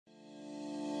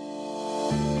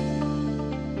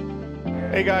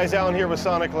Hey guys, Alan here with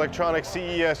Sonic Electronics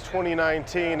CES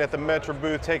 2019 at the Metra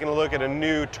booth, taking a look at a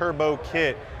new turbo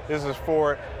kit. This is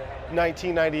for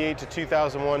 1998 to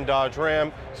 2001 Dodge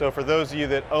Ram. So for those of you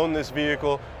that own this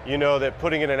vehicle, you know that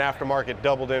putting in an aftermarket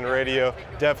doubled-in radio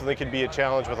definitely can be a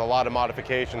challenge with a lot of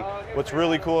modification. What's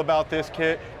really cool about this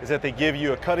kit is that they give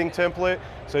you a cutting template,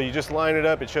 so you just line it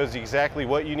up, it shows you exactly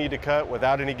what you need to cut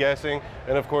without any guessing,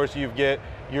 and of course you get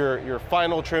your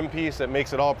final trim piece that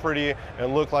makes it all pretty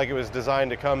and look like it was designed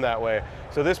to come that way.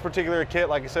 So this particular kit,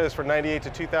 like I said, is for 98 to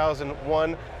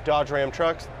 2001 Dodge Ram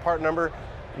trucks, part number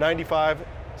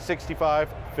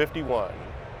 956551.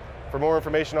 For more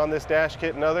information on this dash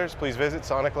kit and others, please visit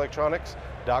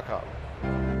sonicelectronics.com.